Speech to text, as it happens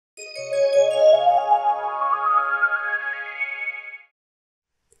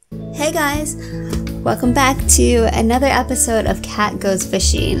Hey guys, welcome back to another episode of Cat Goes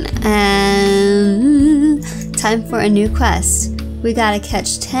Fishing, and time for a new quest. We gotta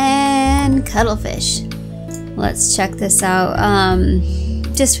catch 10 cuttlefish. Let's check this out.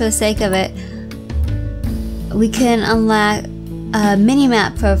 Just for the sake of it, we can unlock a mini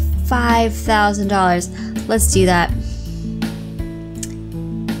map for $5,000. Let's do that.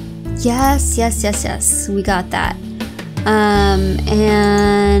 Yes, we got that.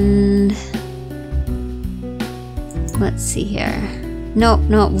 And let's see here. Nope,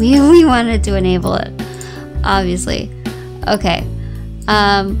 we wanted to enable it, obviously. Okay,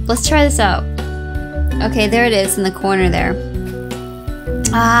 let's try this out. Okay, there it is in the corner there.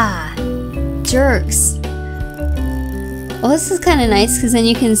 Ah, jerks. Well, this is kind of nice because then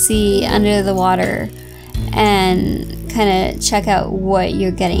you can see under the water and kind of check out what you're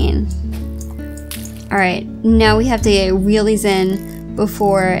getting. Alright, now we have to reel these in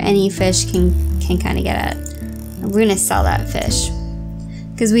before any fish can kind of get at it. We're gonna sell that fish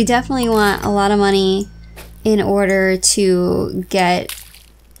because we definitely want a lot of money in order to get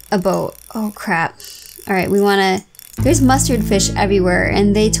a boat. Oh crap. Alright, we want to... There's mustard fish everywhere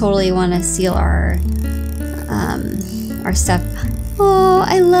and they totally want to steal our stuff. Oh,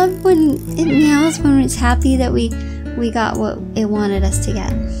 I love when it meows when it's happy that we got what it wanted us to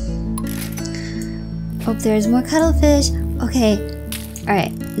get. Oh, there's more cuttlefish. Okay.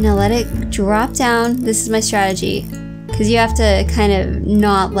 Alright, now let it drop down. This is my strategy. Because you have to kind of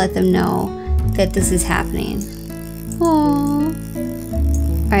not let them know that this is happening. Aww.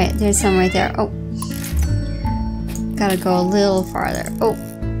 Alright, there's some right there. Oh. Gotta go a little farther. Oh.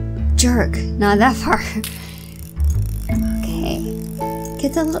 Jerk. Not that far. Okay.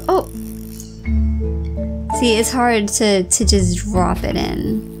 Get that little... Oh. See, it's hard to just drop it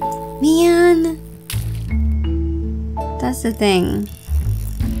in. Man. That's the thing.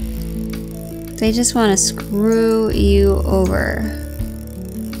 They just want to screw you over.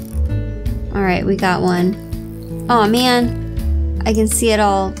 Alright, we got one. Oh man, I can see it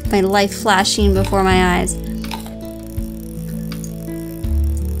all. My life flashing before my eyes.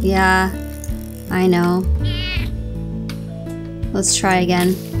 Yeah, I know. Let's try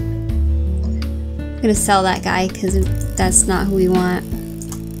again. I'm gonna sell that guy because that's not who we want.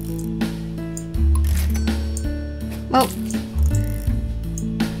 Oh.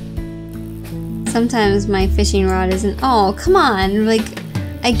 Sometimes my fishing rod isn't... Oh, come on! Like,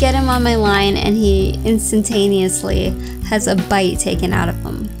 I get him on my line and he instantaneously has a bite taken out of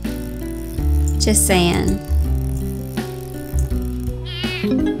him. Just saying.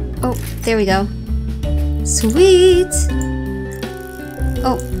 Oh, there we go. Sweet!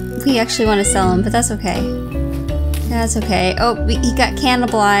 Oh, we actually want to sell him, but that's okay. That's okay. Oh, he got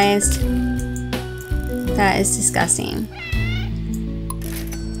cannibalized. That is disgusting.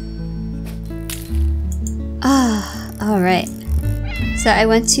 Ah, alright. So I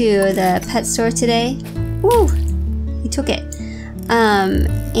went to the pet store today. Woo! He took it.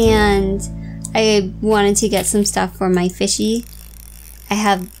 And I wanted to get some stuff for my fishy. I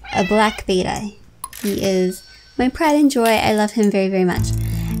have a black Betta. He is my pride and joy. I love him very, very much.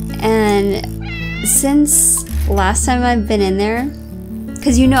 And since last time I've been in there,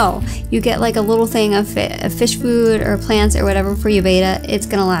 because you know, you get like a little thing of fish food or plants or whatever for your Betta, it's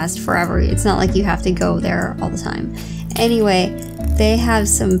gonna last forever. It's not like you have to go there all the time. Anyway, they have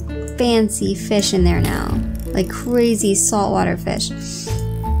some fancy fish in there now. Like crazy saltwater fish.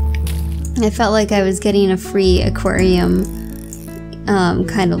 I felt like I was getting a free aquarium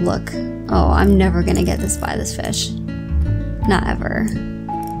kind of look. Oh, I'm never gonna get this by this fish. Not ever.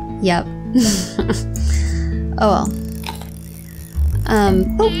 Yep. Oh well. Oh,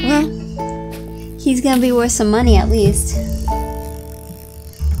 well, he's gonna be worth some money at least.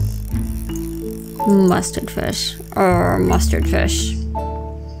 Mustard fish. Or mustard fish.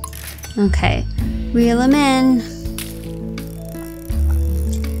 Okay, reel him in.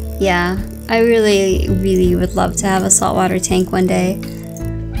 Yeah, I really would love to have a saltwater tank one day.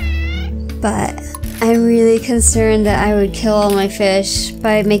 But I'm really concerned that I would kill all my fish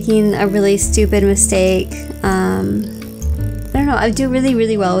by making a really stupid mistake. I don't know, I do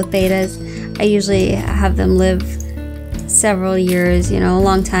really well with Bettas. I usually have them live several years, you know, a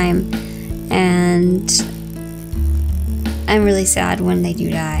long time. And I'm really sad when they do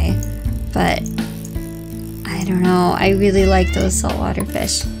die. But I don't know, I really like those saltwater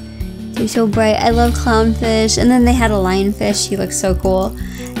fish. They're so bright. I love clownfish. And then they had a lionfish, he looks so cool.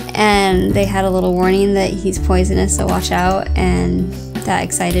 And they had a little warning that he's poisonous, so watch out. And that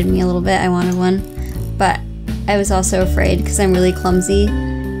excited me a little bit, I wanted one. But I was also afraid because I'm really clumsy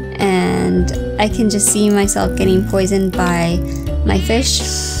and I can just see myself getting poisoned by my fish.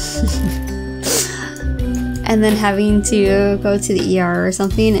 And then having to go to the ER or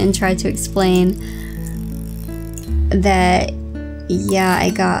something and try to explain that, yeah, I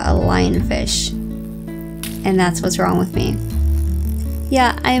got a lionfish and that's what's wrong with me.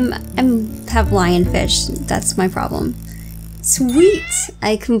 Yeah, I'm have lionfish. That's my problem. Sweet!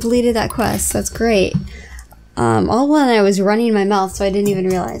 I completed that quest. That's great. All when I was running my mouth, so I didn't even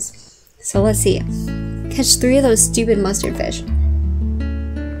realize. So let's see. Catch 3 of those stupid mustard fish.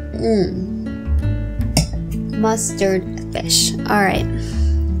 Mustard fish. Alright.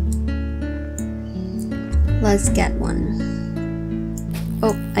 Let's get one.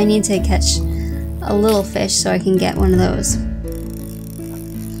 Oh, I need to catch a little fish so I can get one of those.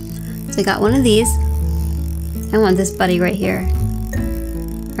 So I got one of these. I want this buddy right here.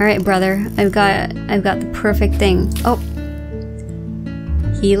 Alright, brother. I've got the perfect thing. Oh.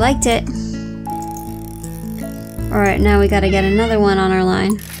 He liked it. Alright, now we gotta get another one on our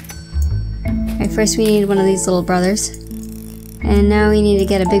line. Alright, first we need one of these little brothers. And now we need to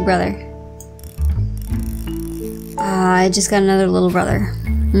get a big brother. Ah, I just got another little brother.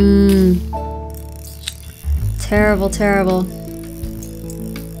 Terrible, terrible.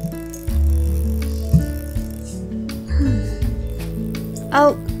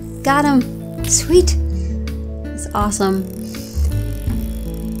 Oh, got him. Sweet. That's awesome.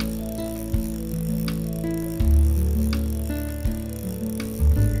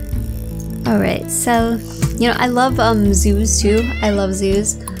 Alright, so, you know, I love zoos too. I love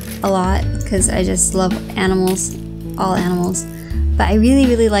zoos a lot because I just love animals, all animals. But I really,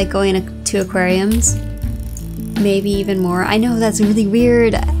 really like going to aquariums. Maybe even more. I know that's really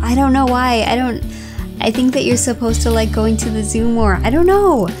weird. I don't know why. I think that you're supposed to like going to the zoo more. I don't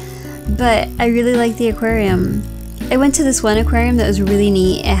know. But I really like the aquarium. I went to this one aquarium that was really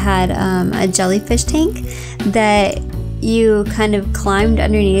neat. It had a jellyfish tank that you kind of climbed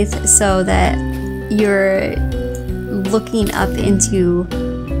underneath so that you're looking up into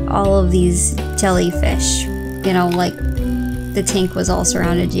all of these jellyfish. You know, like the tank was all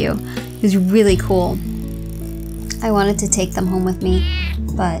surrounded you. It was really cool. I wanted to take them home with me,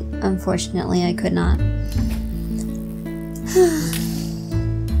 but unfortunately I could not.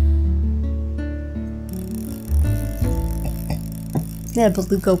 They have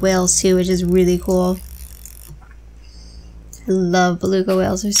beluga whales too, which is really cool. I love beluga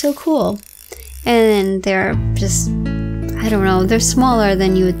whales, they're so cool. And they're just, I don't know, they're smaller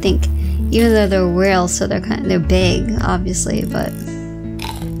than you would think. Even though they're whales, so they're big, obviously, but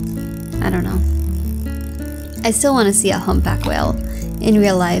I don't know. I still want to see a humpback whale in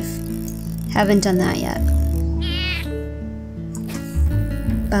real life. Haven't done that yet.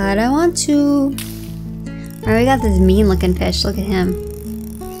 But I want to. Alright, we got this mean looking fish. Look at him.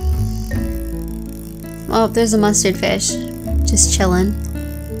 Oh, there's a mustard fish. Just chilling.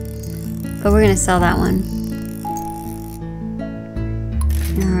 But we're gonna sell that one.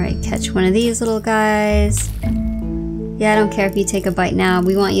 Alright, catch one of these little guys. Yeah, I don't care if you take a bite now.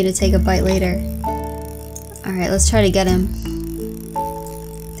 We want you to take a bite later. Alright, let's try to get him.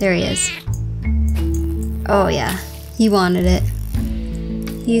 There he is. Oh yeah, he wanted it.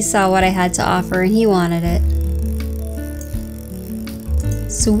 He saw what I had to offer and he wanted it.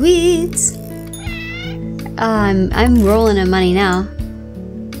 Sweet! I'm rolling in money now.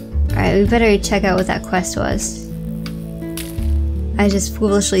 Alright, we better check out what that quest was. I just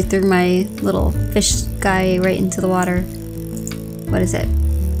foolishly threw my little fish guy right into the water. What is it?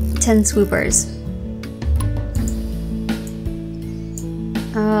 10 swoopers.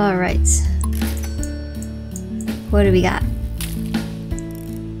 Alright. What do we got?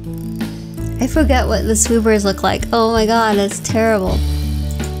 I forget what the swoopers look like. Oh my god, that's terrible.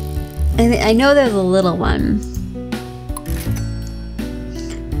 I know they're the little one.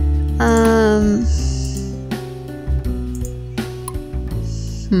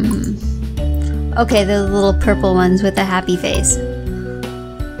 Okay, they're the little purple ones with a happy face.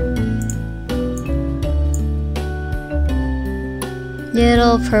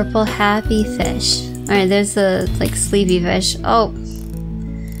 Little purple happy fish. Alright, there's the like sleepy fish. Oh,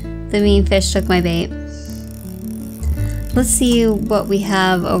 the mean fish took my bait. Let's see what we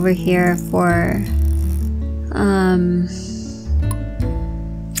have over here for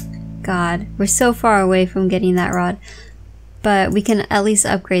God, we're so far away from getting that rod, but we can at least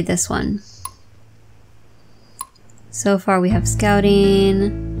upgrade this one. So far we have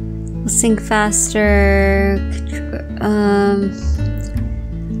scouting, we'll sink faster,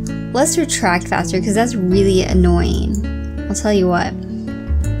 let's retract faster because that's really annoying. I'll tell you what.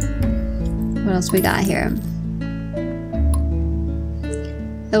 What else we got here?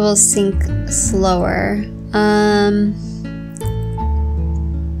 It will sink slower.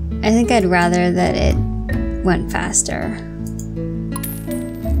 I think I'd rather that it went faster.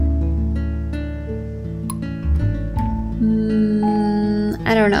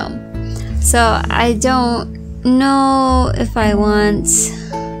 I don't know. So I don't know if I want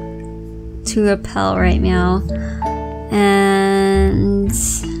to repel right now, and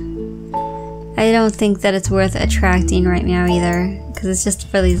I don't think that it's worth attracting right now either, because it's just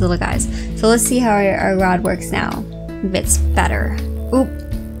for these little guys. So let's see how our rod works now. If it's better. Oop.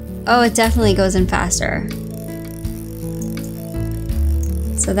 Oh, it definitely goes in faster.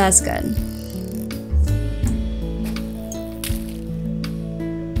 So that's good.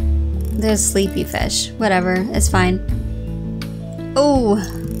 There's sleepy fish. Whatever, it's fine. Oh,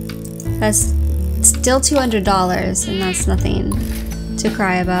 that's still $200, and that's nothing to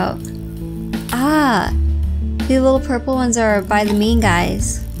cry about. Ah, the little purple ones are by the main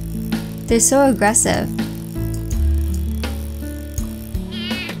guys. They're so aggressive.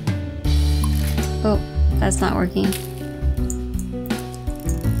 Oh, that's not working.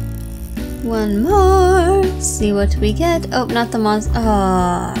 One more. See what we get. Oh, not the monster.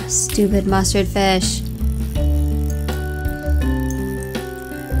 Oh, stupid mustard fish.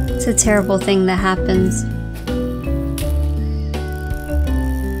 It's a terrible thing that happens.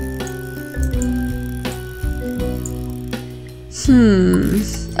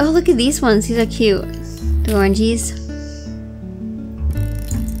 Oh, look at these ones. These are cute. The oranges.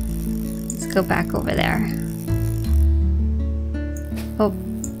 Let's go back over there. Oh,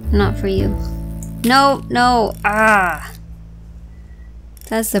 not for you. No, no. Ah.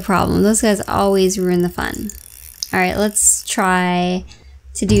 That's the problem. Those guys always ruin the fun. Alright, let's try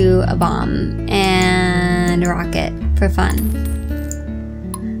to do a bomb and a rocket for fun.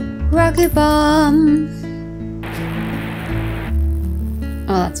 Rocket bomb!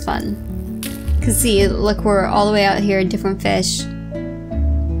 Oh, that's fun. Cause see, look, we're all the way out here, different fish.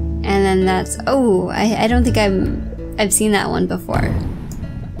 And then that's, oh, I don't think I've seen that one before.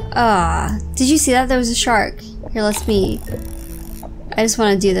 Ah, did you see that? There was a shark. Here, let's meet. I just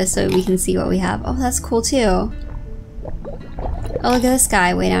want to do this so we can see what we have. Oh, that's cool too. Oh, look at this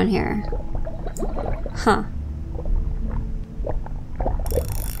guy way down here. Huh.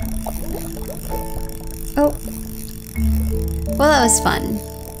 Oh. Well, that was fun.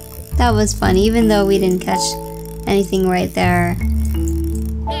 That was fun, even though we didn't catch anything right there.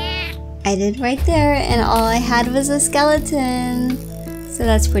 I did right there, and all I had was a skeleton. So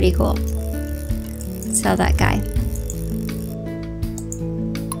that's pretty cool. So that guy.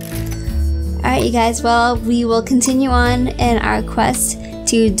 Alright, you guys, well, we will continue on in our quest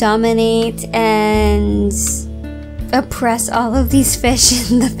to dominate and oppress all of these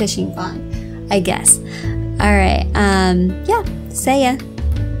fish in the fishing pond, I guess. Alright, yeah, see ya.